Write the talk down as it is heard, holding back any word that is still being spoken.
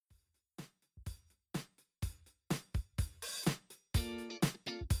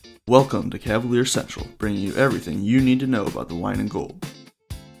Welcome to Cavalier Central, bringing you everything you need to know about the wine and gold.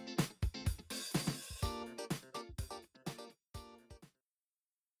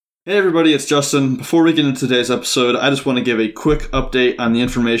 Hey everybody, it's Justin. Before we get into today's episode, I just want to give a quick update on the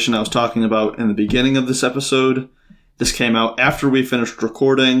information I was talking about in the beginning of this episode. This came out after we finished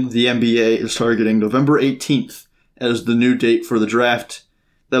recording. The NBA is targeting November 18th as the new date for the draft.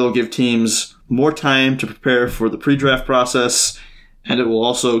 That'll give teams more time to prepare for the pre-draft process, and it will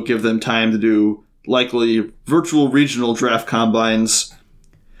also give them time to do likely virtual regional draft combines.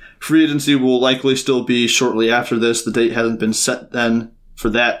 Free agency will likely still be shortly after this. The date hasn't been set then for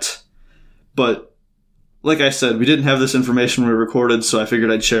that. But like I said, we didn't have this information when we recorded, so I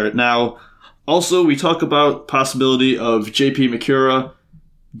figured I'd share it now. Also, we talk about possibility of JP Macura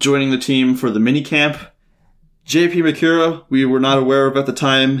joining the team for the minicamp. JP Macura, we were not aware of at the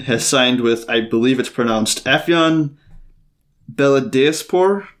time, has signed with, I believe it's pronounced Afyon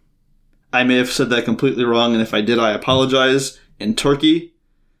Belediyespor. I may have said that completely wrong, and if I did, I apologize, in Turkey.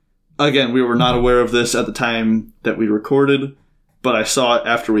 Again, we were not aware of this at the time that we recorded, but I saw it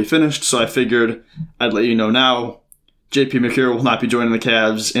after we finished, so I figured I'd let you know now. JP Macura will not be joining the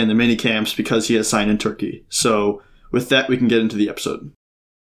Cavs in the mini camps because he has signed in Turkey. So with that, we can get into the episode.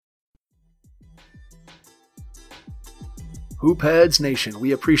 Hoopheads Nation,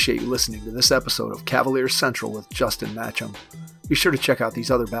 we appreciate you listening to this episode of Cavalier Central with Justin Matcham. Be sure to check out these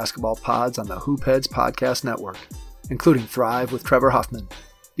other basketball pods on the Hoopheads Podcast Network, including Thrive with Trevor Huffman,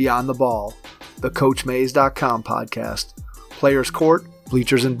 Beyond the Ball, the CoachMaze.com podcast, Players Court,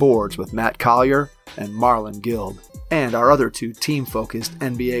 Bleachers and Boards with Matt Collier and Marlon Guild, and our other two team-focused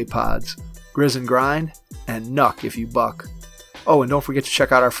NBA pods, Grizz and Grind and Nuck If You Buck. Oh, and don't forget to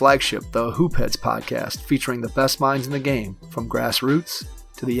check out our flagship, the Hoopheads podcast, featuring the best minds in the game, from grassroots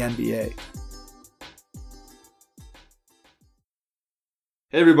to the NBA.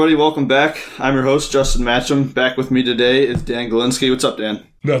 Hey everybody, welcome back. I'm your host, Justin Matcham. Back with me today is Dan Galinsky. What's up, Dan?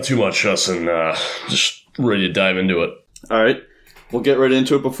 Not too much, Justin. Just ready to dive into it. All right, we'll get right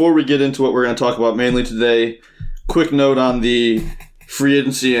into it. Before we get into what we're going to talk about mainly today, quick note on the free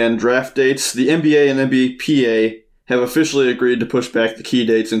agency and draft dates. The NBA and NBPA have officially agreed to push back the key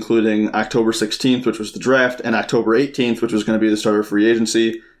dates, including October 16th, which was the draft, and October 18th, which was going to be the start of free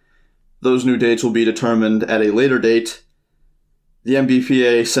agency. Those new dates will be determined at a later date. The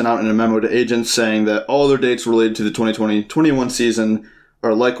NBPA sent out in a memo to agents saying that all their dates related to the 2020-21 season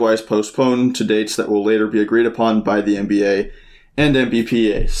are likewise postponed to dates that will later be agreed upon by the NBA and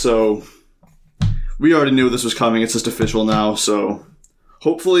NBPA. So we already knew this was coming. It's just official now, so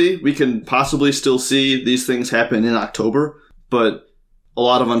hopefully we can possibly still see these things happen in October, but a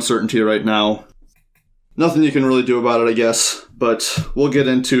lot of uncertainty right now. Nothing you can really do about it, I guess, but we'll get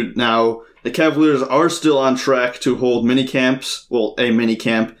into now. The Cavaliers are still on track to hold minicamps, well, a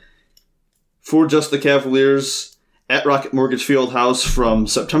minicamp, for just the Cavaliers at Rocket Mortgage Fieldhouse from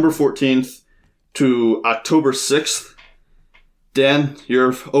September 14th to October 6th. Dan,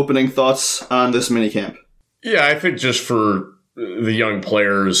 your opening thoughts on this minicamp? Yeah, I think just for the young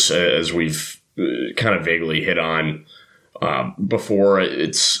players, as we've kind of vaguely hit on before,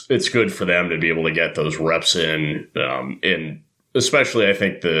 it's good for them to be able to get those reps in, and especially I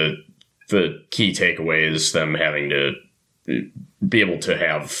think the key takeaway is them having to be able to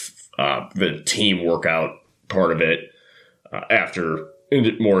have the team workout part of it after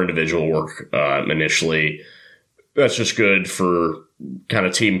more individual work initially. That's just good for kind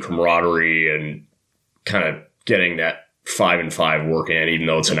of team camaraderie and kind of getting that 5-and-5 work in, even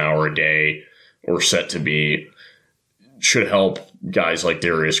though it's an hour a day or set to be. Should help guys like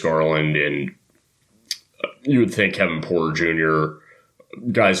Darius Garland and you would think Kevin Porter Jr.,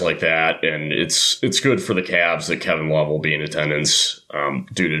 guys like that. And it's good for the Cavs that Kevin Love will be in attendance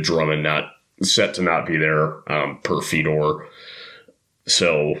due to Drummond not set to not be there per Fedor.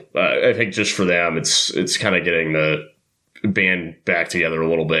 So I think just for them, it's kind of getting the band back together a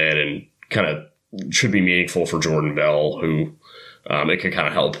little bit, and kind of should be meaningful for Jordan Bell, who it could kind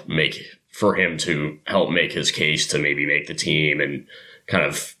of help make for him to help make his case to maybe make the team and kind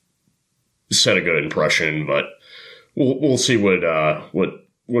of set a good impression. But we'll see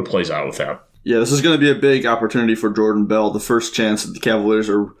what plays out with that. Yeah, this is going to be a big opportunity for Jordan Bell. The first chance that the Cavaliers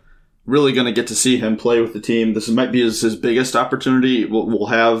are really going to get to see him play with the team. This might be his biggest opportunity. We'll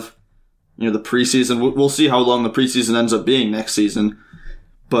have, the preseason. We'll see how long the preseason ends up being next season.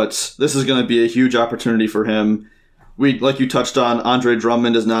 But this is going to be a huge opportunity for him. Like you touched on, Andre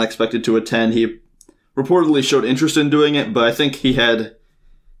Drummond is not expected to attend. He reportedly showed interest in doing it, but I think he had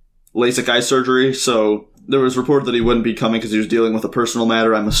LASIK eye surgery, so there was reported that he wouldn't be coming because he was dealing with a personal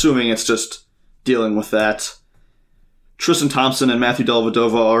matter. I'm assuming it's just dealing with that. Tristan Thompson and Matthew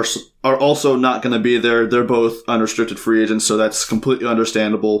Dellavedova are also not going to be there. They're both unrestricted free agents, so that's completely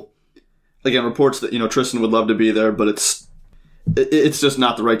understandable. Again, reports that Tristan would love to be there, but it's just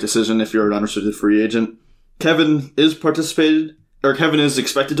not the right decision if you're an unrestricted free agent. Kevin is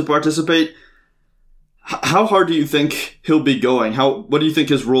expected to participate. How hard do you think he'll be going? What do you think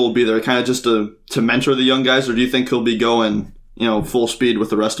his role will be there? Kind of just to mentor the young guys, or do you think he'll be going, full speed with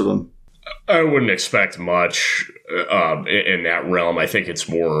the rest of them? I wouldn't expect much in that realm. I think it's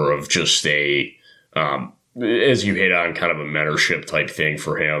more of just as you hit on, kind of a mentorship type thing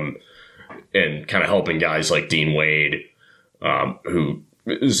for him, and kind of helping guys like Dean Wade, who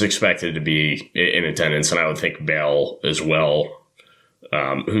is expected to be in attendance, and I would think Bell as well,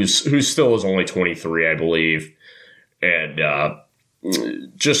 who's still is only 23, I believe, and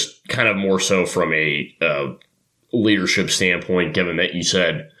just kind of more so from a leadership standpoint, given that you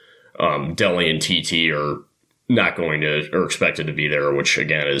said Delly and TT are not going to, or expected to be there, which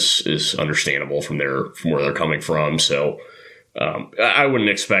again is understandable from where they're coming from. So I wouldn't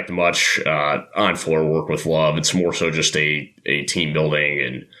expect much on floor work with Love. It's more so just a team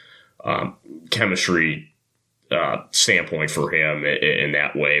building and chemistry standpoint for him in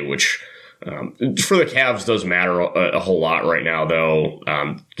that way, which for the Cavs does matter a whole lot right now, though,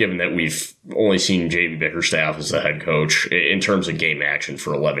 given that we've only seen JB Bickerstaff as the head coach in terms of game action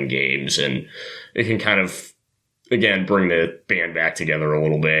for 11 games. And it can kind of, again, bring the band back together a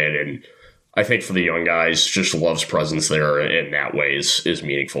little bit. And I think for the young guys, just Love's presence there in that way is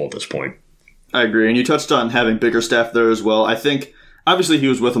meaningful at this point. I agree. And you touched on having Bickerstaff there as well. I think, obviously, he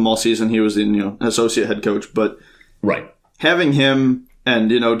was with them all season. He was an associate head coach. But right, having him and,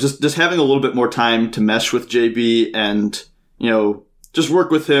 just having a little bit more time to mesh with JB and, just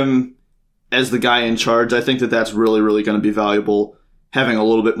work with him as the guy in charge, I think that's really, really going to be valuable, having a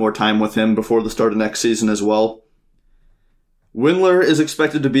little bit more time with him before the start of next season as well. Windler is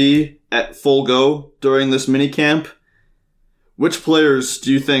expected to be at full go during this mini camp. Which players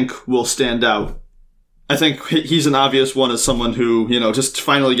do you think will stand out? I think he's an obvious one as someone who, just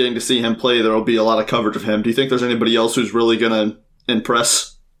finally getting to see him play, there will be a lot of coverage of him. Do you think there's anybody else who's really going to impress?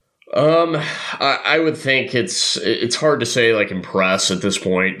 I would think it's hard to say impress at this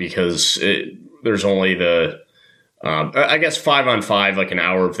point, because there's only I guess 5-on-5, an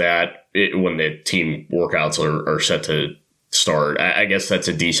hour of that when the team workouts are set to start. I guess that's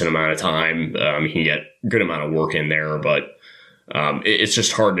a decent amount of time. You can get a good amount of work in there, but it's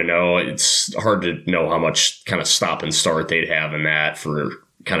just hard to know. It's hard to know how much kind of stop and start they'd have in that for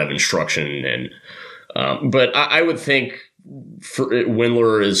kind of instruction. And but I would think for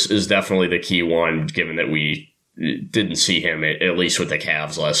Windler is definitely the key one, given that we didn't see him at least with the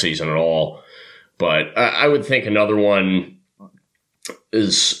Cavs last season at all. But I would think another one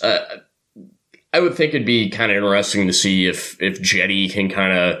is I would think it'd be kind of interesting to see if Jetty can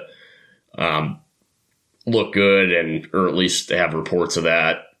kind of look good, or at least have reports of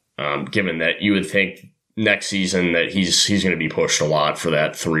that, given that you would think next season that he's going to be pushed a lot for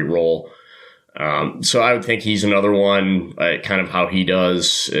that 3 role. So I would think he's another one, kind of how he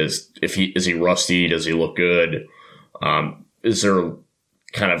does, is he rusty? Does he look good? Is there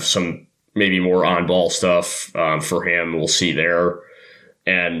kind of some maybe more on-ball stuff for him? We'll see there.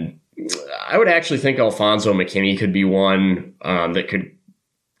 And I would actually think Alfonso McKinney could be one that could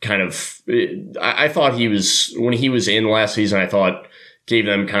kind of, I thought when he was in last season, I thought gave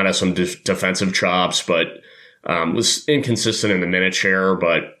them kind of some defensive chops, but was inconsistent in the minute share.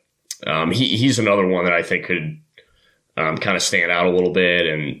 But he's another one that I think could kind of stand out a little bit.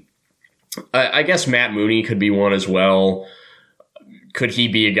 And I guess Matt Mooney could be one as well. Could he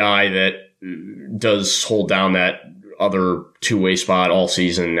be a guy that does hold down that other two-way spot all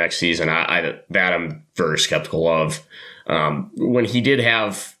season next season? That I'm very skeptical of. When he did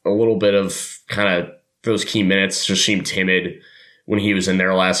have a little bit of kind of those key minutes, just seemed timid when he was in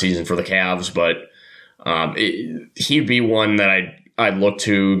there last season for the Cavs, but he'd be one that I'd look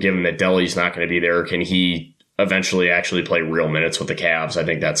to, given that Delly's not going to be there. Can he eventually actually play real minutes with the Cavs? I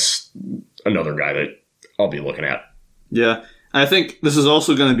think that's another guy that I'll be looking at. Yeah, I think this is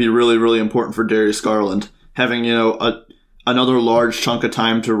also going to be really, really important for Darius Garland, having, another large chunk of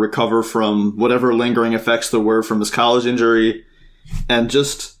time to recover from whatever lingering effects there were from his college injury, and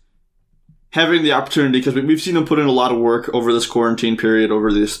just having the opportunity, because we've seen him put in a lot of work over this quarantine period,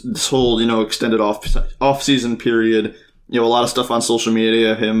 over this whole, extended off-season period, a lot of stuff on social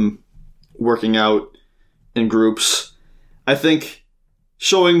media, him working out in groups. I think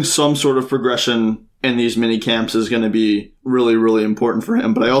showing some sort of progression in these mini camps is going to be really, really important for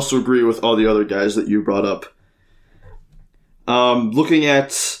him. But I also agree with all the other guys that you brought up. Looking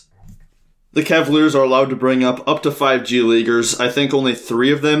at the Cavaliers are allowed to bring up to 5 G Leaguers. I think only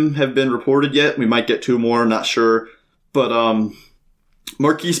 3 of them have been reported yet. We might get 2 more, not sure. But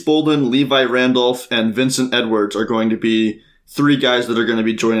Marquise Bolden, Levi Randolph, and Vincent Edwards are going to be 3 guys that are going to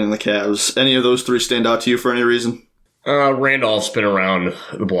be joining the Cavs. Any of those 3 stand out to you for any reason? Randolph's been around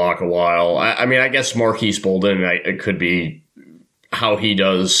the block a while. I mean, I guess Marquise Bolden, it could be how he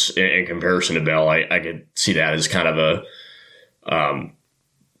does in comparison to Bell. I could see that as kind of a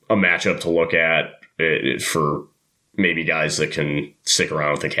matchup to look at for maybe guys that can stick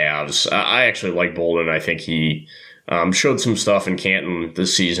around with the Cavs. I actually like Bolden. I think he showed some stuff in Canton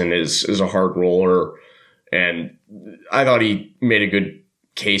this season is a hard roller, and I thought he made a good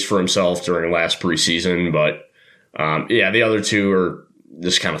case for himself during last preseason, but the other 2 are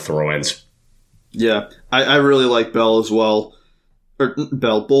just kind of throw-ins. Yeah, I really like Bell as well.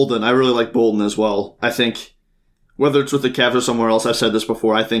 Bolden. I really like Bolden as well. I think whether it's with the Cavs or somewhere else, I've said this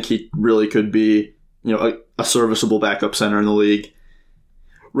before, I think he really could be, a serviceable backup center in the league.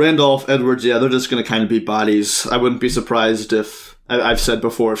 Randolph, Edwards, they're just going to kind of be bodies. I wouldn't be surprised if, I've said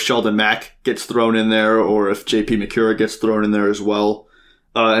before, if Sheldon Mack gets thrown in there or if JP McCura gets thrown in there as well.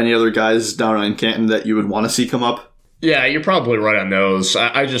 Any other guys down in Canton that you would want to see come up? Yeah, you're probably right on those.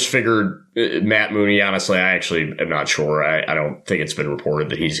 I just figured Matt Mooney, honestly, I actually am not sure. I don't think it's been reported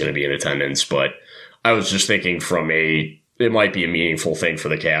that he's going to be in attendance, but I was just thinking it might be a meaningful thing for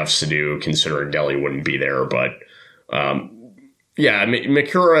the Cavs to do, considering Delly wouldn't be there. But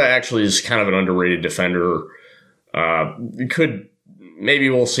McCura actually is kind of an underrated defender. Maybe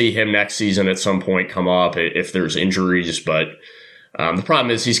we'll see him next season at some point come up if there's injuries, but the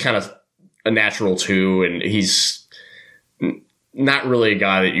problem is he's kind of a natural 2, and he's not really a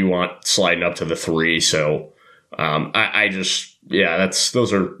guy that you want sliding up to the 3. So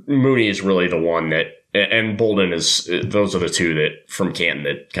Mooney is really the one that, and Bolden those are the 2 that from Canton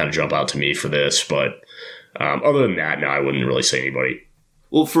that kind of jump out to me for this. But other than that, no, I wouldn't really say anybody.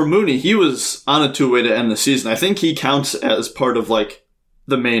 Well, for Mooney, he was on a 2-way to end the season. I think he counts as part of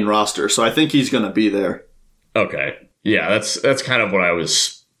the main roster, so I think he's going to be there. Okay. Yeah, that's kind of what I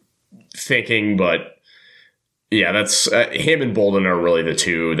was thinking, but yeah, that's him and Bolden are really the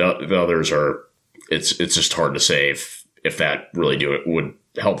 2. The others are. It's just hard to say if that really would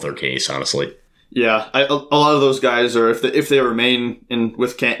help their case, honestly. Yeah, a lot of those guys are if they remain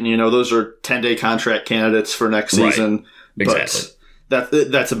with Canton, those are 10-day contract candidates for next season. Right. Exactly.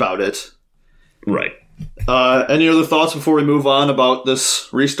 But that's about it. Right. Any other thoughts before we move on about this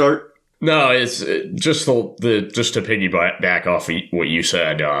restart? No, it's just just to piggyback off what you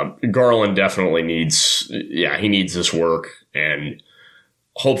said. Garland definitely needs this work, and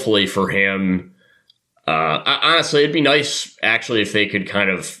hopefully for him, honestly, it'd be nice actually if they could kind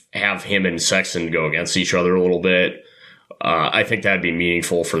of have him and Sexton go against each other a little bit. I think that'd be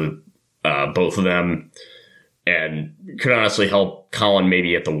meaningful for both of them, and could honestly help Colin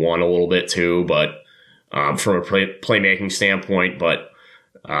maybe at the 1 a little bit too, but from a playmaking standpoint, but.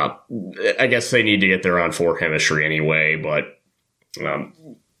 I guess they need to get their on-floor chemistry anyway, but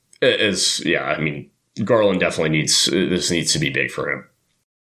Garland definitely needs to be big for him.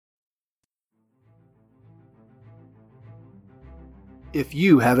 If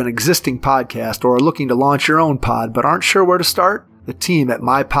you have an existing podcast or are looking to launch your own pod but aren't sure where to start, the team at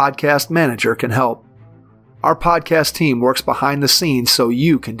My Podcast Manager can help. Our podcast team works behind the scenes so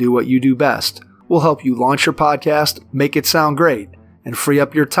you can do what you do best. We'll help you launch your podcast, make it sound great, and free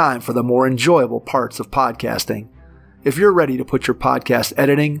up your time for the more enjoyable parts of podcasting. If you're ready to put your podcast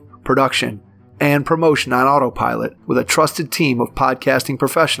editing, production, and promotion on autopilot with a trusted team of podcasting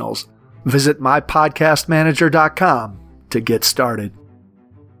professionals, visit mypodcastmanager.com to get started.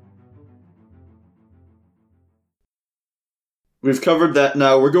 We've covered that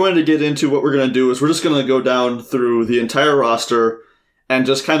now. We're going to get into what we're going to do is we're just going to go down through the entire roster and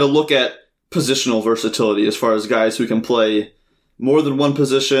just kind of look at positional versatility as far as guys who can play more than one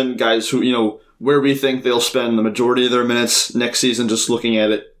position, guys who, where we think they'll spend the majority of their minutes next season, just looking at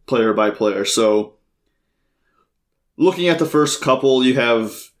it player by player. So, looking at the first couple, you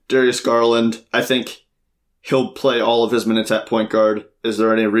have Darius Garland. I think he'll play all of his minutes at point guard. Is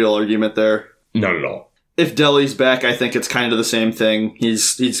there any real argument there? Not at all. If Delly's back, I think it's kind of the same thing.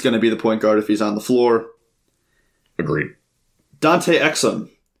 He's going to be the point guard if he's on the floor. Agreed. Dante Exum.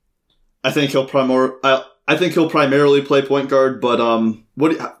 I think he'll primarily play point guard, but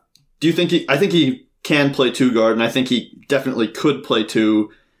what do you think? I think he can play 2 guard, and I think he definitely could play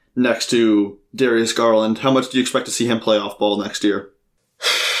 2 next to Darius Garland. How much do you expect to see him play off ball next year?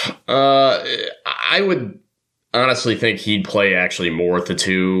 I would honestly think he'd play actually more at the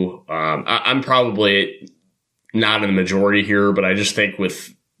 2. I'm probably not in the majority here, but I just think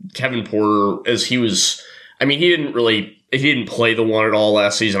with Kevin Porter, as he was, I mean, he didn't play the one at all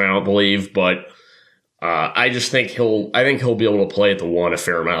last season, I don't believe, but I just think he'll be able to play at the one a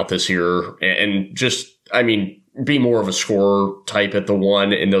fair amount this year and just, I mean, be more of a scorer type at the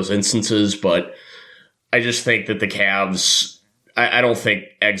one in those instances. But I just think that the Cavs, I don't think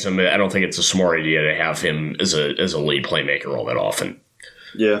it's a smart idea to have him as a lead playmaker all that often.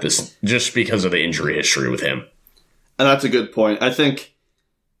 Yeah. Just because of the injury history with him. And that's a good point. I think,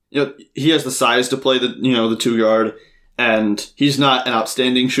 he has the size to play the 2 guard. And he's not an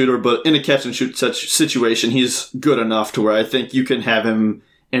outstanding shooter, but in a catch-and-shoot situation, he's good enough to where I think you can have him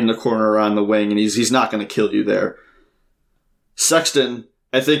in the corner or on the wing, and he's not going to kill you there. Sexton,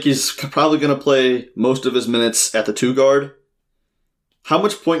 I think he's probably going to play most of his minutes at the 2 guard. How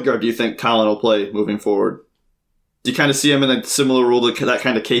much point guard do you think Colin will play moving forward? Do you kind of see him in a similar role to that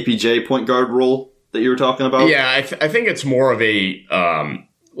kind of KPJ point guard role that you were talking about? Yeah, I think it's more of a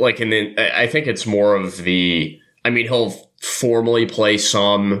I think it's more of the. I mean, he'll formally play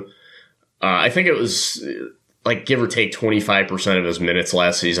some. I think it was like give or take 25% of his minutes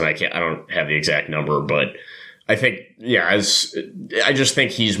last season. I don't have the exact number, but I think I just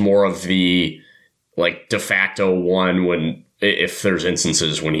think he's more of the like de facto one if there's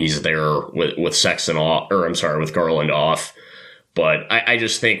instances when he's there with Sexton off, or I'm sorry, with Garland off. But I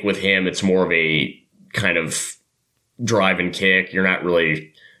just think with him, it's more of a kind of drive and kick. You're not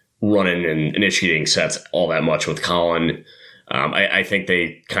really running and initiating sets all that much with Colin. I think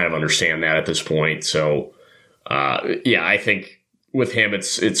they kind of understand that at this point. So, I think with him,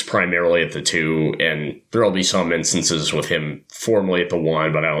 it's primarily at the 2, and there'll be some instances with him formally at the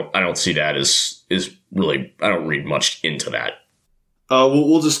 1, but I don't see that as really, I don't read much into that.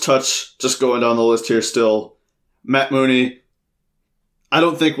 We'll just going down the list here still. Matt Mooney, I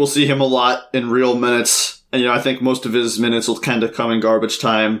don't think we'll see him a lot in real minutes. And, I think most of his minutes will kind of come in garbage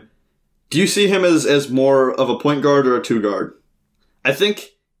time. Do you see him as more of a point guard or a 2 guard? I think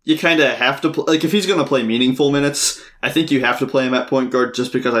you kind of have to play, like if he's going to play meaningful minutes, I think you have to play him at point guard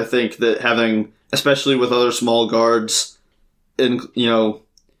just because I think that having, especially with other small guards in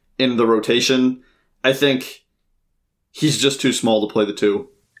the rotation, I think he's just too small to play the 2.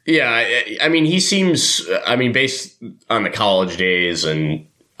 Yeah, I mean, he seems, based on the college days and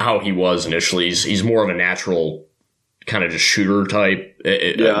how he was initially, he's more of a natural kind of just shooter type,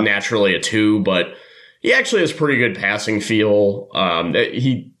 naturally a 2, but he actually has pretty good passing feel.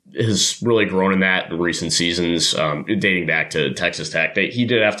 He has really grown in that in recent seasons, dating back to Texas Tech. He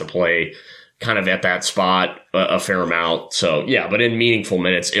did have to play kind of at that spot a fair amount. So, yeah, but in meaningful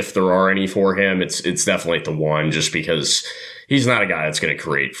minutes, if there are any for him, it's definitely the 1 just because he's not a guy that's going to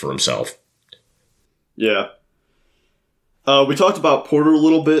create for himself. Yeah. We talked about Porter a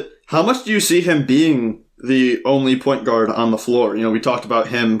little bit. How much do you see him being the only point guard on the floor? We talked about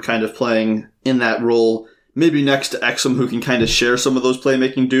him kind of playing in that role, maybe next to Exum, who can kind of share some of those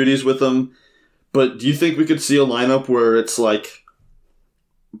playmaking duties with him. But do you think we could see a lineup where it's like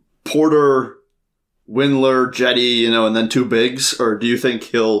Porter, Windler, Jetty, and then 2 bigs? Or do you think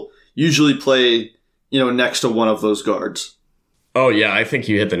he'll usually play, next to one of those guards? Oh, yeah, I think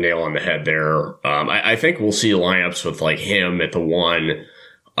you hit the nail on the head there. I think we'll see lineups with like him at the 1,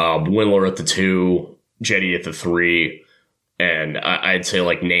 Windler at the 2, Jetty at the 3, and I'd say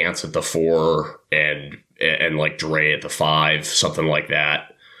like Nance at the 4 and like Dre at the 5, something like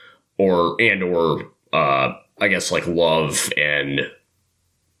that, or I guess like Love and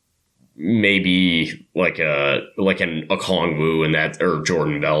maybe like an Okongwu and that, or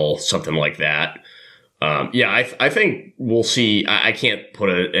Jordan Bell, something like that. I think we'll see. I can't put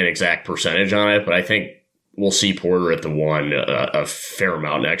an exact percentage on it, but I think we'll see Porter at the 1 a fair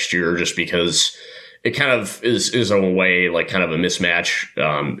amount next year, just because it kind of is in a way like kind of a mismatch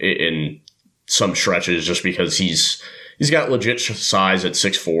in some stretches, just because he's got legit size at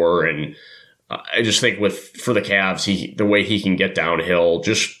 6'4", and I just think for the Cavs, the way he can get downhill,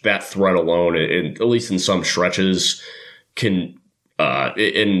 just that threat alone, at least in some stretches, can.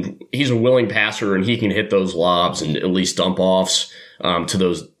 And he's a willing passer, and he can hit those lobs and at least dump offs to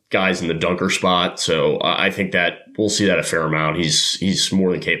those guys in the dunker spot. So I think that we'll see that a fair amount. He's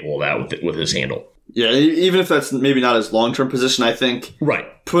more than capable of that with his handle. Yeah, even if that's maybe not his long-term position, I think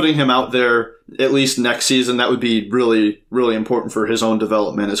putting him out there at least next season, that would be really, really important for his own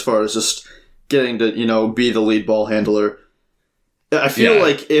development as far as just getting to, be the lead ball handler. I feel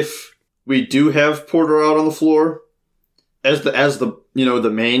like if we do have Porter out on the floor as the the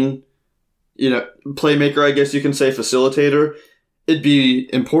main, playmaker, I guess you can say, facilitator, it'd be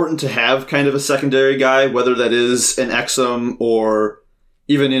important to have kind of a secondary guy, whether that is an Exum or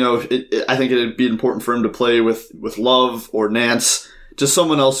even, I think it'd be important for him to play with Love or Nance, just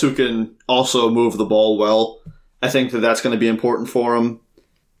someone else who can also move the ball well. I think that's going to be important for him.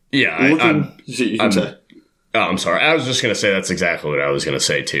 Yeah, I'm sorry. I was just going to say that's exactly what I was going to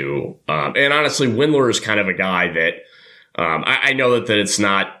say, too. And honestly, Windler is kind of a guy that I know that it's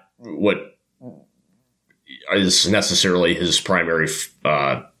not what is necessarily his primary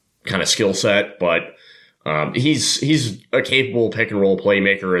kind of skill set, but he's a capable pick-and-roll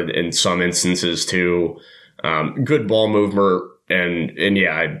playmaker in some instances, too. Good ball mover. And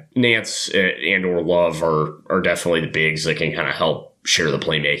yeah, Nance and or Love are definitely the bigs that can kind of help share the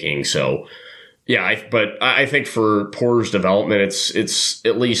playmaking. So, yeah, I think for Porter's development, it's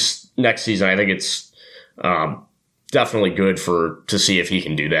at least next season. I think it's definitely good to see if he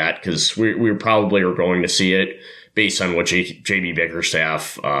can do that, because we probably are going to see it based on what JB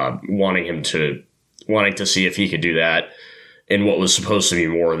Bickerstaff wanting to see if he could do that in what was supposed to be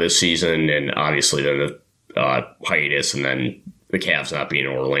more this season, and obviously then the hiatus and then the Cavs not being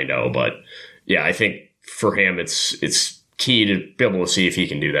in Orlando. But yeah, I think for him it's key to be able to see if he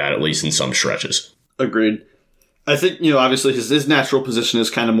can do that, at least in some stretches. Agreed. I think, obviously his natural position is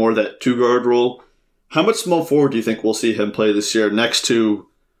kind of more that 2-guard role. How much small forward do you think we'll see him play this year next to,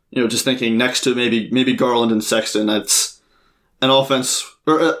 just thinking next to maybe Garland and Sexton? That's an offense,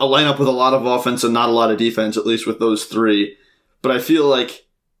 or a lineup with a lot of offense and not a lot of defense, at least with those three. But I feel like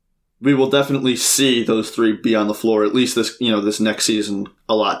we will definitely see those three be on the floor, at least this next season,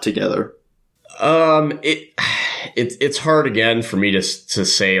 a lot together. It's hard again for me to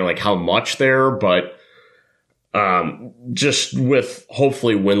say like how much there, but just with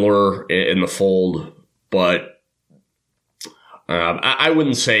hopefully Windler in the fold, but I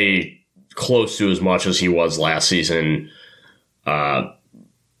wouldn't say close to as much as he was last season. But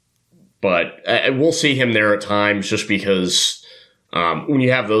we'll see him there at times, just because when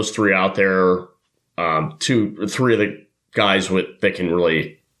you have those three out there, 2 or 3 of the guys that can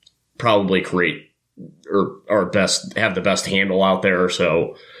really probably create or have the best handle out there.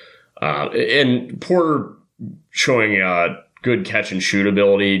 So, and Porter showing good catch and shoot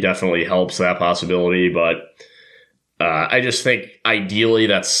ability definitely helps that possibility. But I just think ideally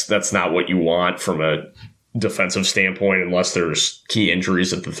that's not what you want from a defensive standpoint, unless there's key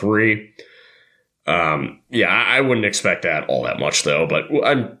injuries at the 3. I wouldn't expect that all that much though, but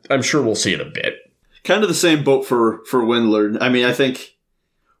I'm sure we'll see it a bit. Kind of the same boat for Windler. I mean, I think,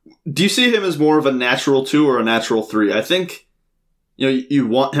 do you see him as more of a natural 2 or a natural 3? I think, you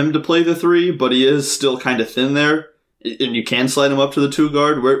want him to play the 3, but he is still kind of thin there, and you can slide him up to the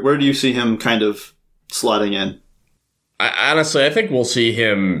 2-guard. Where do you see him kind of slotting in? Honestly, I think we'll see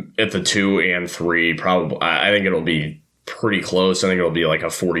him at the 2 and 3. Probably, I think it'll be pretty close. I think it'll be like a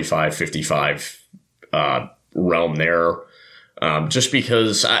 45-55 realm there. Just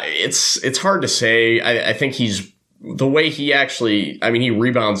because it's hard to say. I think the way he actually, he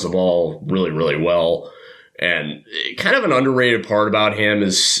rebounds the ball really, really well. And kind of an underrated part about him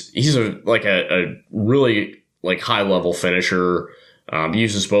is he's a really high level finisher.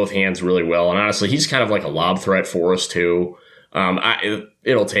 Uses both hands really well. And honestly, he's kind of like a lob threat for us too.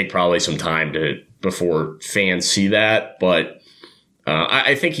 It'll take probably some time before fans see that, but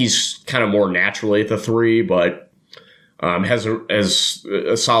I think he's kind of more naturally at the 3, but has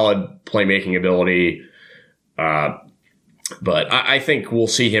a solid playmaking ability. But I think we'll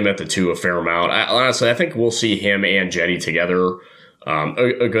see him at the 2 a fair amount. Honestly, I think we'll see him and Jetty together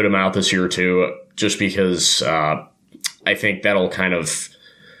a good amount this year too, just because I think that'll kind of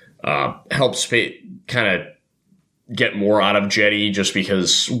help kind of get more out of Jetty, just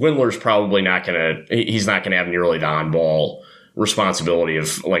because Windler's probably he's not going to have nearly the on-ball responsibility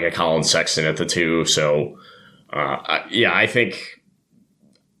of like a Colin Sexton at the 2. So, I think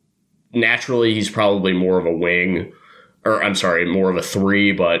naturally he's probably more of a wing, or I'm sorry, more of a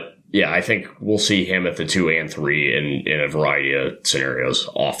 3. But yeah, I think we'll see him at the 2 and 3 in a variety of scenarios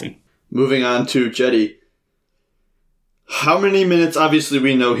often. Moving on to Jetty. How many minutes? Obviously,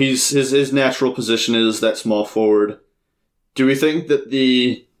 we know his natural position is that small forward. Do we think that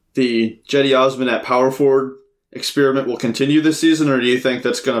the Jetty Osman at power forward experiment will continue this season, or do you think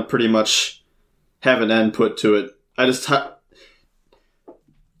that's going to pretty much have an end put to it?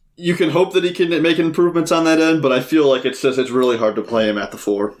 You can hope that he can make improvements on that end, but I feel like it's really hard to play him at the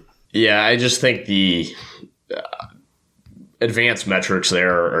 4. Yeah, I just think the advanced metrics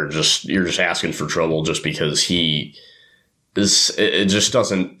there are you're just asking for trouble, just because it just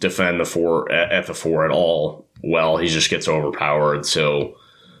doesn't defend the 4 at the 4 at all well. He just gets overpowered. So,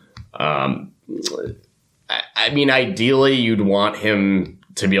 ideally you'd want him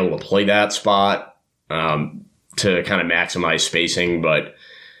to be able to play that spot to kind of maximize spacing, but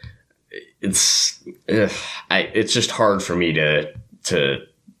it's just hard for me to to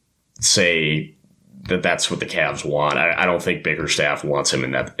say that that's what the Cavs want. I don't think Bickerstaff wants him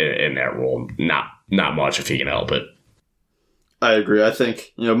in that role. Not much if he can help it. I agree. I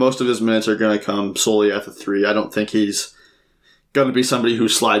think most of his minutes are going to come solely at the 3. I don't think he's going to be somebody who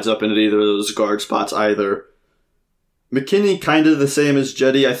slides up into either of those guard spots either. McKinney, kind of the same as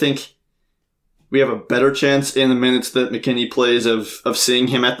Jetty. I think we have a better chance in the minutes that McKinney plays of seeing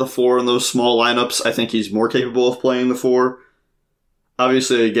him at the 4 in those small lineups. I think he's more capable of playing the 4.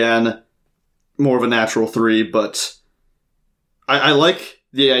 Obviously, again, more of a natural 3, but I like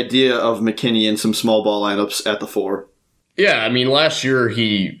the idea of McKinney in some small ball lineups at the 4. Yeah, I mean, last year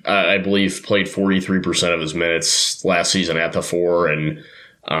he, I believe, played 43% of his minutes last season at the 4,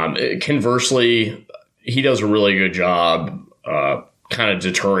 and conversely, he does a really good job kind of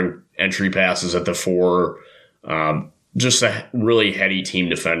deterring entry passes at the 4. Just a really heady team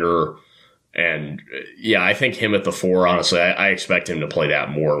defender, and yeah, I think him at the 4, honestly, I expect him to play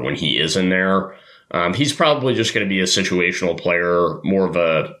that more when he is in there. He's probably just going to be a situational player, more of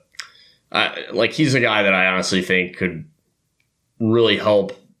a he's a guy that I honestly think could really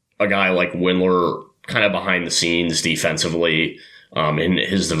help a guy like Windler kind of behind the scenes defensively in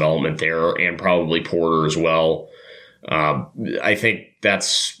his development there, and probably Porter as well. I think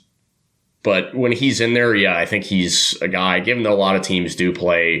but when he's in there, yeah, I think he's a guy, given that a lot of teams do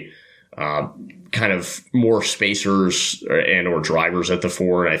play kind of more spacers and or drivers at the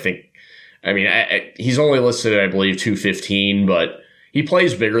 4, and he's only listed at, I believe, 215, but he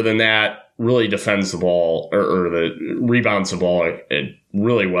plays bigger than that. Really defends the ball or rebounds the ball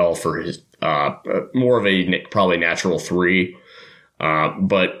really well for his more of a probably natural 3,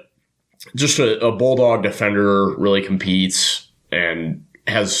 but just a bulldog defender, really competes and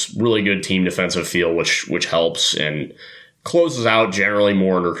has really good team defensive feel, which helps, and closes out generally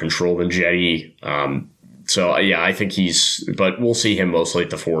more under control than Jetty. So yeah, I think but we'll see him mostly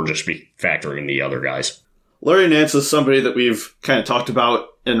at the 4, just be factoring the other guys. Larry Nance is somebody that we've kind of talked about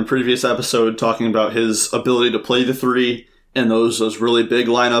in a previous episode, talking about his ability to play the 3 in those really big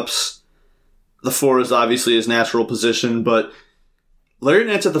lineups. The 4 is obviously his natural position, but Larry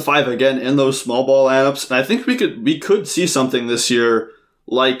Nance at the 5 again in those small ball lineups, and I think we could see something this year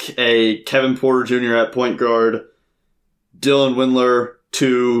like a Kevin Porter Jr. at point guard, Dylan Windler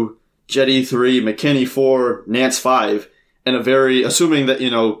 2, Jetty 3, McKinney 4, Nance 5, and assuming that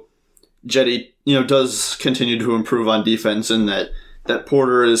Jetty does continue to improve on defense and that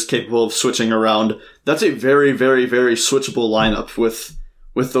Porter is capable of switching around. That's a very, very, very switchable lineup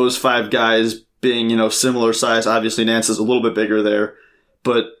with those 5 guys being, similar size. Obviously, Nance is a little bit bigger there,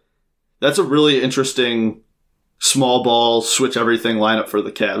 but that's a really interesting small ball, switch everything lineup for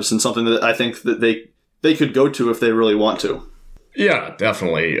the Cavs, and something that I think that they could go to if they really want to. Yeah,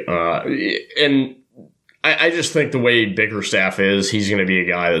 definitely. And I just think the way Bickerstaff is, he's going to be a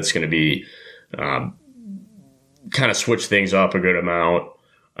guy that's going to be kind of switch things up a good amount,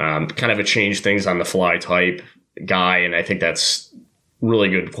 kind of a change things on the fly type guy, and I think that's really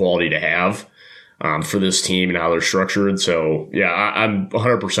good quality to have for this team and how they're structured. So yeah, I'm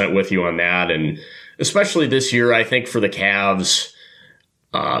 100% with you on that, and especially this year, I think for the Cavs,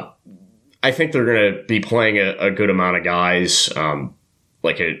 I think they're going to be playing a good amount of guys. I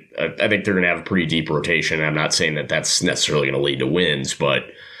think they're going to have a pretty deep rotation. I'm not saying that that's necessarily going to lead to wins, but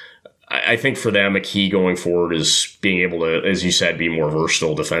I think for them, a key going forward is being able to, as you said, be more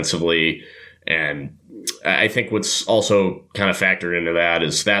versatile defensively. And I think what's also kind of factored into that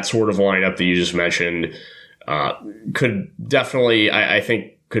is that sort of lineup that you just mentioned could definitely, I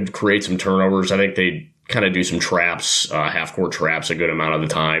think, could create some turnovers. I think they kind of do some traps, half-court traps a good amount of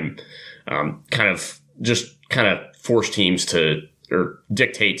the time, kind of force teams to, or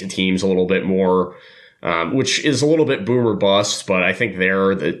dictate to teams a little bit more, which is a little bit boom or bust, but I think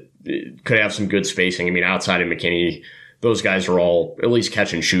that could have some good spacing. I mean, outside of McKinney, those guys are all at least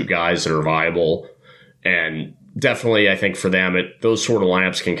catch and shoot guys that are viable. And definitely, I think for them, those sort of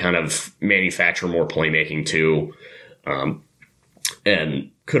lineups can kind of manufacture more playmaking too,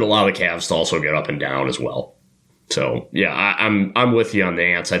 and could allow the Cavs to also get up and down as well. So yeah, I'm with you on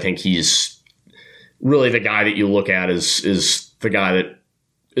Nance. I think he's really the guy that you look at is the guy that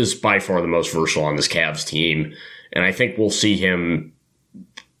is by far the most versatile on this Cavs team, and I think we'll see him.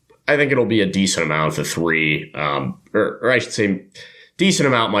 I think it'll be a decent amount of the 3, or I should say, decent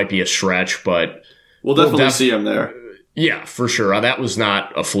amount might be a stretch, but we'll definitely see him there. Yeah, for sure. That was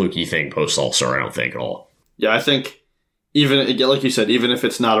not a fluky thing post All-Star, I don't think at all. Yeah, I think even like you said, even if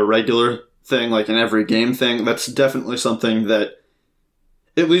it's not a regular thing, like an every game thing, that's definitely something that,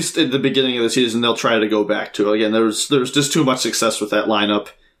 at least at the beginning of the season, they'll try to go back to. Again, there's just too much success with that lineup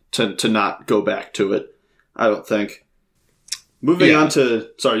to not go back to it, I don't think. Moving on to...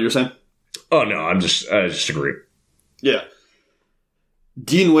 Sorry, you were saying? Oh, no, I just agree. Yeah.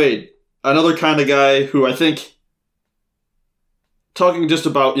 Dean Wade, another kind of guy who I think... Talking just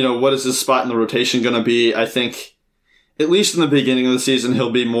about, what is his spot in the rotation going to be, I think, at least in the beginning of the season,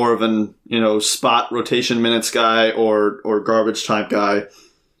 he'll be more of an, spot rotation minutes guy or garbage time guy.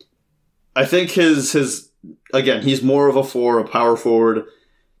 I think again, he's more of a power forward.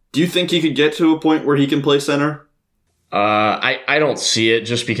 Do you think he could get to a point where he can play center? I don't see it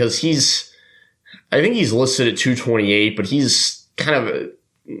just because I think he's listed at 228, but he's kind of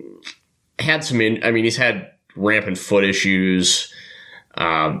had he's had rampant foot issues.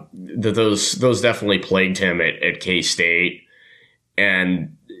 Those definitely plagued him at K-State,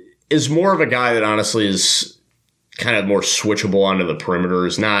 and is more of a guy that honestly is kind of more switchable onto the perimeter.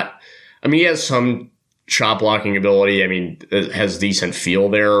 He has some shot blocking ability. Has decent feel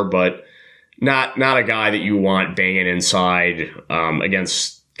there, but not a guy that you want banging inside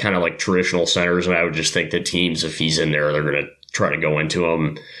against kind of like traditional centers. And I would just think that teams, if he's in there, they're going to try to go into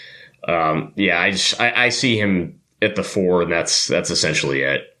him. I see him at the 4, and that's essentially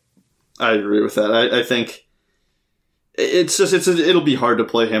it. I agree with that. I think it'll be hard to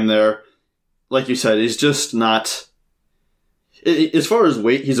play him there. Like you said, he's just not... As far as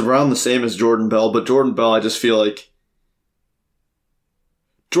weight, he's around the same as Jordan Bell, but Jordan Bell, I just feel like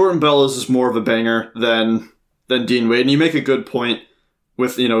Jordan Bell is just more of a banger than Dean Wade. And you make a good point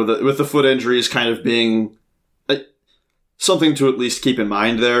with, with the foot injuries kind of being something to at least keep in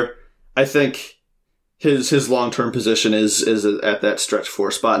mind there. I think his long-term position is at that stretch 4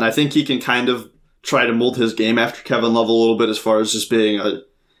 spot, and I think he can kind of try to mold his game after Kevin Love a little bit as far as just being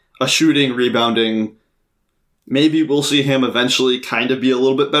a shooting, rebounding. Maybe we'll see him eventually kind of be a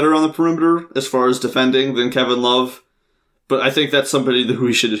little bit better on the perimeter as far as defending than Kevin Love, but I think that's somebody who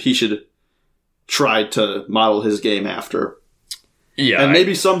he should try to model his game after. Yeah, and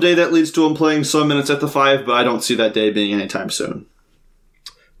maybe someday that leads to him playing some minutes at the 5, but I don't see that day being anytime soon.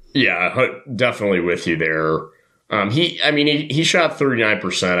 Yeah, definitely with you there. He shot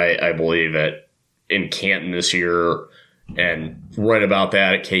 39%, I believe, in Canton this year, and right about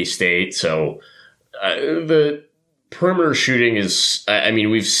that at K-State. So the perimeter shooting is,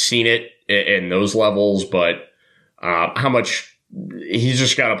 we've seen it in those levels, but how much he's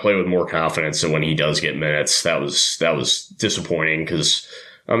just got to play with more confidence. So when he does get minutes, that was disappointing because.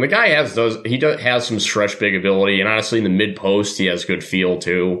 The guy has some stretch big ability, and honestly, in the mid post, he has good feel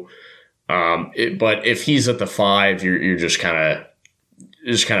too. But if he's at the 5, you're just kind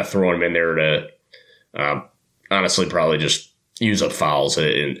of throwing him in there to, honestly, probably just use up fouls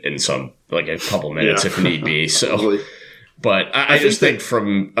in some like a couple minutes if need be. So, but I just think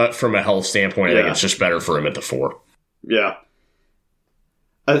from a health standpoint, I think it's just better for him at the 4. Yeah.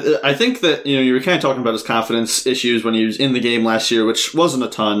 I think that, you were kind of talking about his confidence issues when he was in the game last year, which wasn't a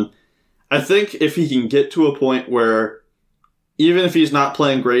ton. I think if he can get to a point where, even if he's not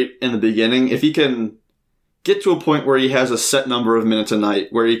playing great in the beginning, if he can get to a point where he has a set number of minutes a night,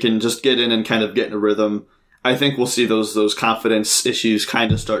 where he can just get in and kind of get in a rhythm, I think we'll see those confidence issues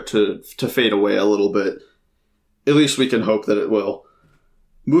kind of start to fade away a little bit. At least we can hope that it will.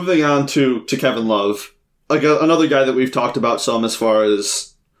 Moving on to Kevin Love, like another guy that we've talked about some as far as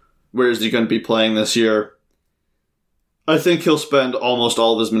where is he going to be playing this year. I think he'll spend almost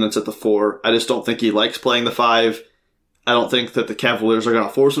all of his minutes at the 4. I just don't think he likes playing the 5. I don't think that the Cavaliers are going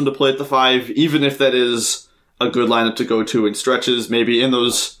to force him to play at the 5, even if that is a good lineup to go to in stretches. Maybe in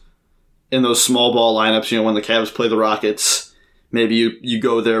those small ball lineups, when the Cavs play the Rockets, maybe you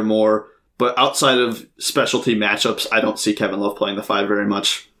go there more. But outside of specialty matchups, I don't see Kevin Love playing the 5 very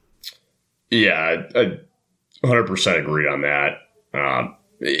much. Yeah, I 100% agree on that.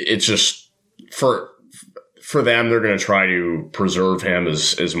 It's just for them, they're going to try to preserve him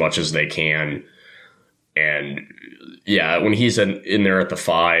as much as they can. And yeah, when he's in there at the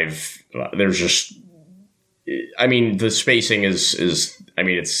 5, there's just, the spacing is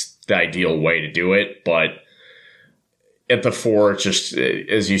it's the ideal way to do it, but at the 4, it's just,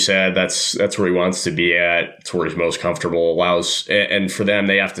 as you said, that's where he wants to be at. It's where he's most comfortable. And for them,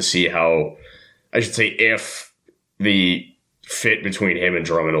 they have to see if the fit between him and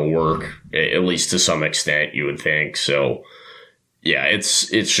Drummond will work, at least to some extent, you would think. So, yeah, it's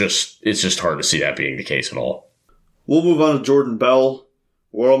just hard to see that being the case at all. We'll move on to Jordan Bell.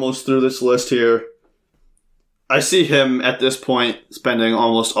 We're almost through this list here. I see him at this point spending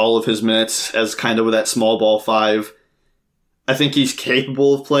almost all of his minutes as kind of with that small ball 5. I think he's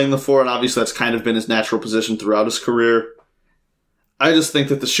capable of playing the 4, and obviously that's kind of been his natural position throughout his career. I just think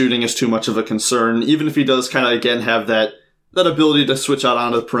that the shooting is too much of a concern, even if he does kind of, again, have that ability to switch out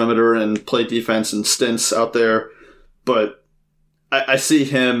onto the perimeter and play defense and stints out there. But I see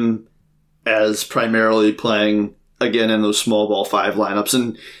him as primarily playing, again, in those small ball 5 lineups.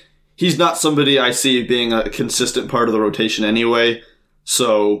 And he's not somebody I see being a consistent part of the rotation anyway.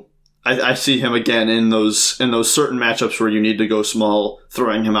 So I see him, again, in those certain matchups where you need to go small,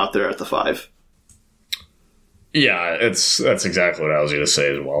 throwing him out there at the 5. Yeah, that's exactly what I was going to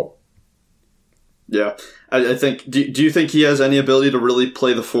say as well. Yeah. I think, do you think he has any ability to really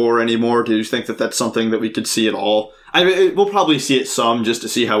play the 4 anymore? Do you think that that's something that we could see at all? I mean, we'll probably see it some just to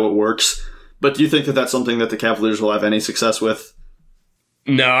see how it works. But do you think that that's something that the Cavaliers will have any success with?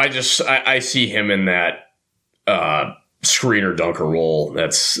 No, I see him in that screener dunker role.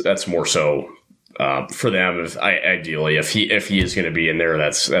 That's more so for them. Ideally, if he is going to be in there,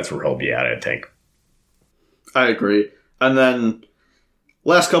 that's where he'll be at, I think. I agree. And then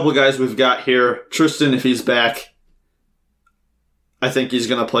last couple of guys we've got here, Tristan, if he's back, I think he's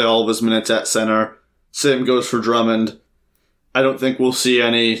going to play all of his minutes at center. Same goes for Drummond. I don't think we'll see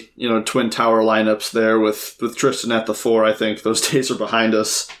any, twin tower lineups there with Tristan at the 4. I think those days are behind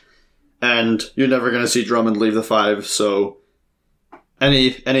us. And you're never going to see Drummond leave the 5. So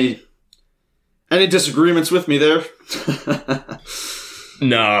any disagreements with me there?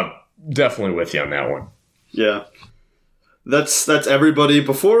 No, definitely with you on that one. Yeah. That's everybody.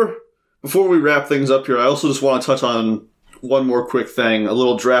 Before we wrap things up here, I also just want to touch on one more quick thing, a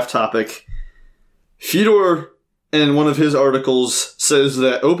little draft topic. Fedor, in one of his articles, says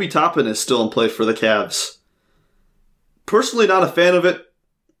that Obi Toppin is still in play for the Cavs. Personally, not a fan of it.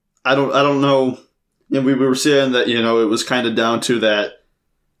 I don't know. We were saying that, it was kind of down to that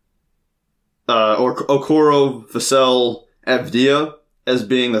Okoro, Vassell, Avdija as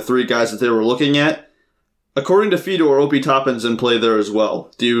being the 3 guys that they were looking at. According to Fedor, Obi Toppin's in play there as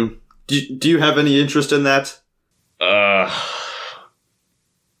well. Do you have any interest in that?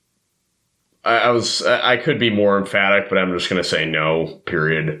 I could be more emphatic, but I'm just going to say no,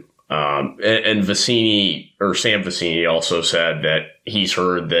 period. And Vecini, or Sam Vecini, also said that he's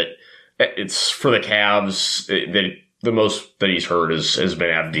heard that it's for the Cavs, that the most that he's heard has been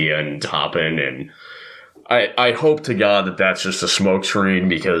Avdija and Toppin. And I hope to God that that's just a smokescreen,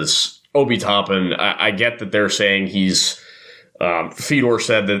 because Obi Toppin, I get that they're saying he's Fedor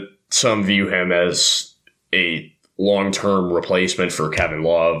said that some view him as a long-term replacement for Kevin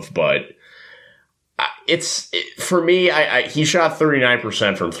Love, but for me, he shot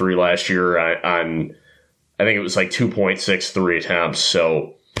 39% from 3 last year on I think it was like 2.63 attempts.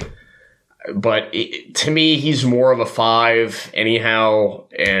 So, but to me, he's more of a 5 anyhow,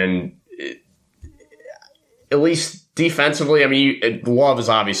 and at least defensively, I mean, Love is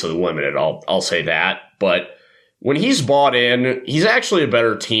obviously limited. I'll say that, but when he's bought in, he's actually a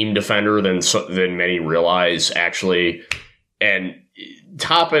better team defender than many realize, actually. And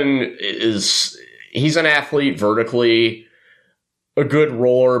Toppin he's an athlete vertically, a good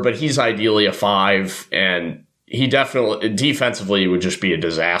roller, but he's ideally a 5, and he definitely defensively would just be a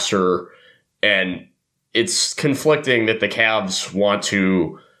disaster. And it's conflicting that the Cavs want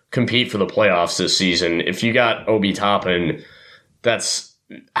to compete for the playoffs this season. If you got Obi Toppin, that's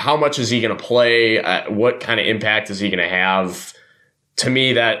how much is he going to play? What kind of impact is he going to have? To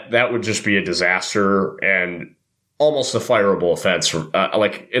me, that would just be a disaster and almost a fireable offense.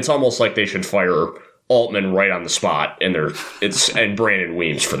 It's almost like they should fire Altman right on the spot, and Brandon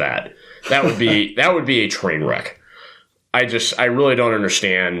Weems for that. That would be a train wreck. I really don't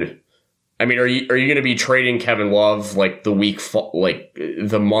understand. I mean, are you going to be trading Kevin Love like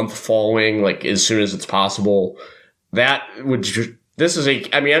the month following, like as soon as it's possible? That would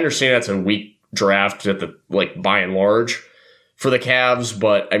I understand that's a weak draft by and large for the Cavs,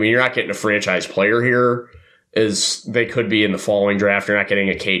 but I mean, you're not getting a franchise player here, as they could be in the following draft. You're not getting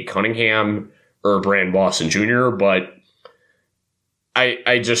a Cade Cunningham or a Brandon Boston Jr., but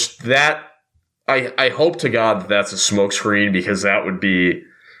I hope to God that that's a smokescreen, because that would be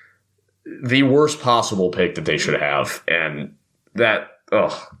the worst possible pick that they should have. And that,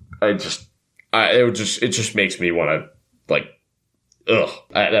 it just makes me want to,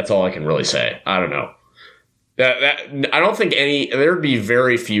 that's all I can really say. I don't know. I don't think there'd be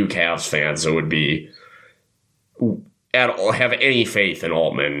very few Cavs fans that would be have any faith in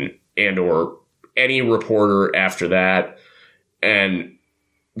Altman and or any reporter after that, and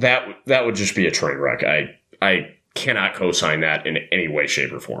that would just be a train wreck. I cannot co-sign that in any way,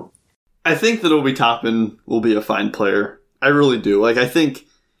 shape, or form. I think that Obi Toppin will be a fine player. I really do. I think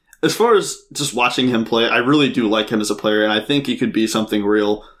as far as just watching him play, I really do like him as a player, and I think he could be something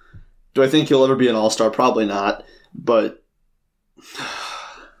real. Do I think he'll ever be an all-star? Probably not, but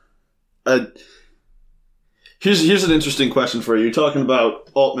here's an interesting question for you. You're talking about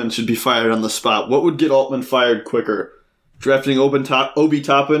Altman should be fired on the spot. What would get Altman fired quicker? Drafting Obi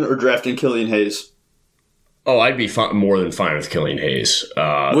Toppin or drafting Killian Hayes? Oh, I'd be more than fine with Killian Hayes.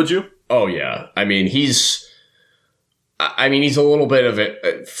 Would you? Oh, yeah. I mean, he's a little bit of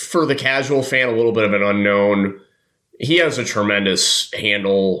it, for the casual fan, a little bit of an unknown. He has a tremendous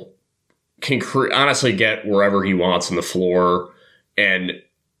handle, can honestly get wherever he wants on the floor. And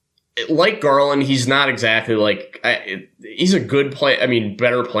like Garland, he's not exactly like, he's a good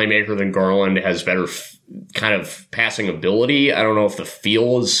better playmaker than Garland, has better kind of passing ability. I don't know if the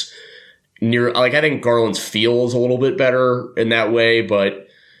feel is near, like, I think Garland's feel is a little bit better in that way, but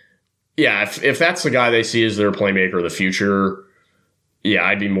yeah, if that's the guy they see as their playmaker of the future, yeah,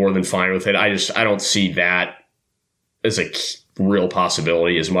 I'd be more than fine with it. I don't see that as a real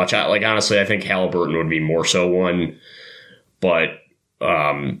possibility as much. Honestly, I think Halliburton would be more so one, but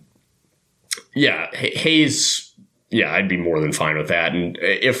yeah, Hayes, yeah, I'd be more than fine with that. And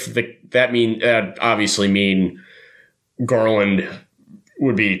if obviously mean Garland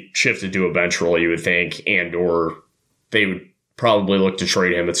would be shifted to a bench role, you would think, and or they would probably look to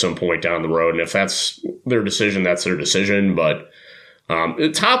trade him at some point down the road. And if that's their decision, that's their decision. But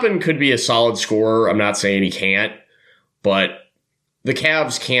Toppin could be a solid scorer. I'm not saying he can't, but the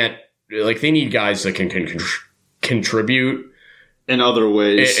Cavs can't, like, they need guys that can contribute in other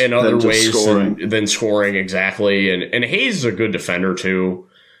ways than scoring, exactly. And Hayes is a good defender too.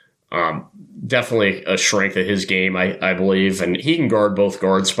 Definitely a strength of his game, I believe, and he can guard both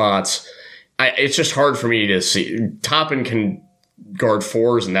guard spots. It's just hard for me to see. Toppin can guard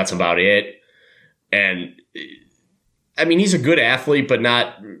fours, and that's about it. And I mean, he's a good athlete, but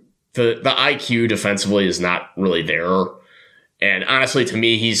not the IQ defensively is not really there. And honestly, to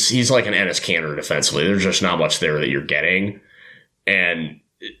me, he's like an Enes Kanter defensively. There's just not much there that you're getting. And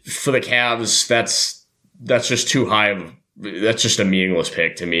for the Cavs, that's just too high that's just a meaningless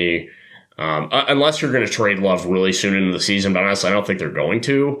pick to me. Unless you're going to trade Love really soon into the season, but honestly, I don't think they're going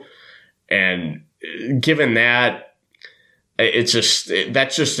to. And given that, that's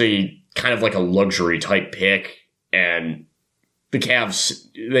just a kind of like a luxury type pick. And the Cavs,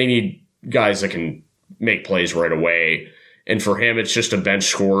 they need guys that can make plays right away. And for him, it's just a bench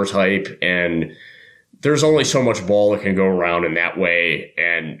scorer type. And there's only so much ball that can go around in that way.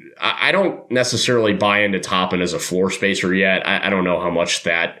 And I don't necessarily buy into Toppin as a floor spacer yet. I don't know how much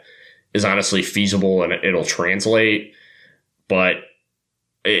that is honestly feasible and it'll translate. But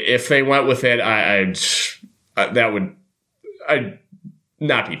if they went with it, I'd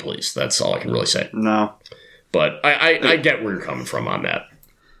not be pleased. That's all I can really say. No. But I get where you're coming from on that.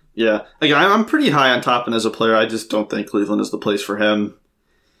 Yeah. Again, I'm pretty high on Toppin as a player. I just don't think Cleveland is the place for him.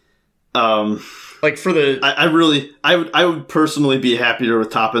 Like for the, I would personally be happier with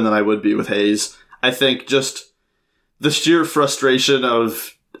Toppin than I would be with Hayes. I think just the sheer frustration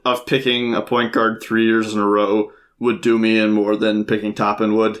of picking a point guard 3 years in a row would do me in more than picking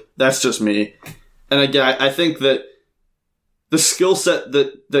Toppin would. That's just me. And again, I think that the skill set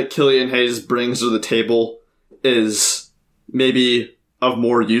that Killian Hayes brings to the table is maybe of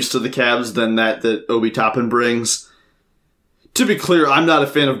more use to the Cavs than that Obi Toppin brings. To be clear, I'm not a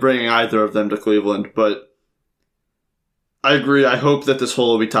fan of bringing either of them to Cleveland, but I agree. I hope that this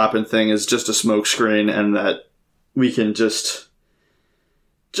whole Obi Toppin thing is just a smokescreen and that we can just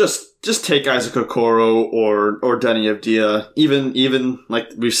take Isaac Okoro or Deni Avdija, even like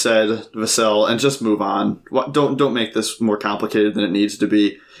we've said, Vassell, and just move on. Don't make this more complicated than it needs to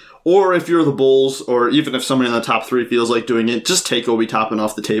be. Or if you're the Bulls, or even if somebody in the top three feels like doing it, just take Obi Toppin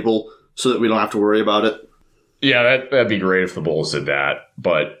off the table so that we don't have to worry about it. Yeah, that'd be great if the Bulls did that.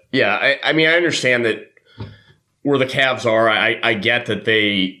 But yeah, I mean, I understand that where the Cavs are, I get that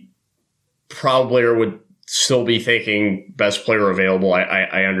they probably would still be thinking best player available.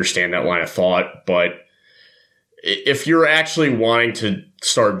 I understand that line of thought. But if you're actually wanting to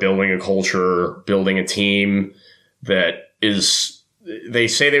start building a culture, building a team that is, they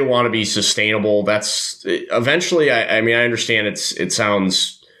say they want to be sustainable, that's eventually, I mean, I understand it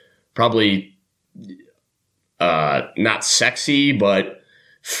sounds probably not sexy, but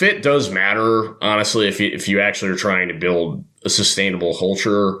fit does matter, honestly, if you actually are trying to build a sustainable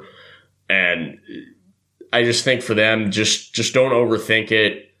culture. And I just think for them, just don't overthink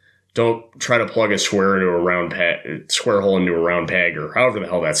it. Don't try to plug a square into a round peg, square hole into a round peg, or however the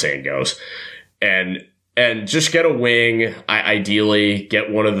hell that saying goes. And just get a wing. Ideally,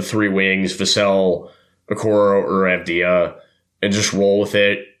 get one of the three wings, Vassell, Okoro, or Avdija, and just roll with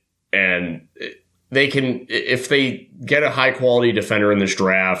it. And they can, if they get a high quality defender in this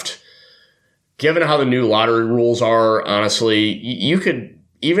draft, given how the new lottery rules are, honestly, you could,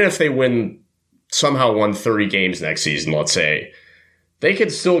 even if they somehow won 30 games next season, let's say, they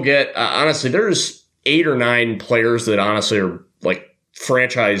could still get, honestly, there's 8 or 9 players that honestly are like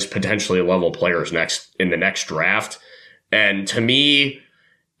franchise potentially level players in the next draft. And to me,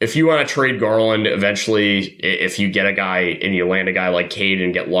 if you want to trade Garland eventually, if you get a guy and you land a guy like Cade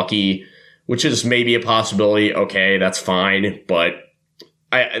and get lucky, which is maybe a possibility, okay, that's fine. But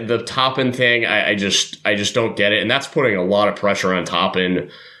the Toppin thing, I just don't get it. And that's putting a lot of pressure on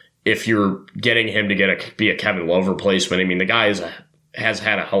Toppin if you're getting him to be a Kevin Love replacement. I mean, the guy has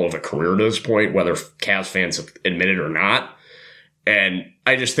had a hell of a career to this point, whether Cavs fans admit it or not. And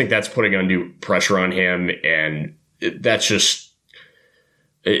I just think that's putting undue pressure on him. And it's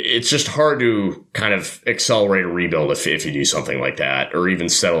just hard to kind of accelerate a rebuild if you do something like that, or even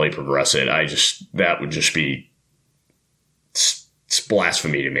steadily progress it. That would just be it's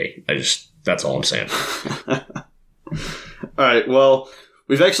blasphemy to me. That's all I'm saying. All right. Well,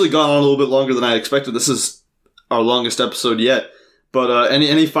 we've actually gone on a little bit longer than I expected. This is our longest episode yet. But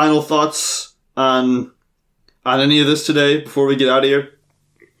any final thoughts on any of this today before we get out of here?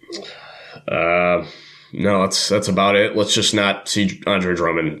 No, that's about it. Let's just not see Andre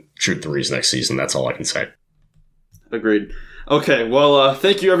Drummond shoot threes next season. That's all I can say. Agreed. Okay, well,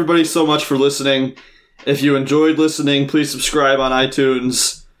 thank you everybody so much for listening. If you enjoyed listening, please subscribe on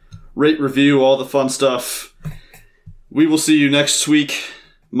iTunes, rate, review, all the fun stuff. We will see you next week.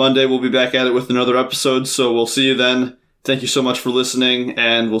 Monday we'll be back at it with another episode, so we'll see you then. Thank you so much for listening,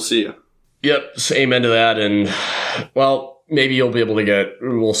 and we'll see you. Yep, amen to that, and, well, maybe you'll be able to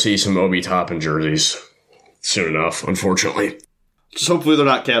we'll see some Obi Toppin jerseys soon enough, unfortunately. Just hopefully they're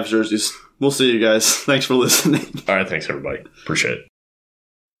not Cavs jerseys. We'll see you guys. Thanks for listening. All right, thanks everybody. Appreciate it.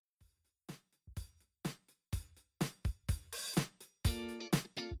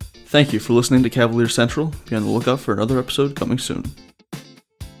 Thank you for listening to Cavalier Central. Be on the lookout for another episode coming soon.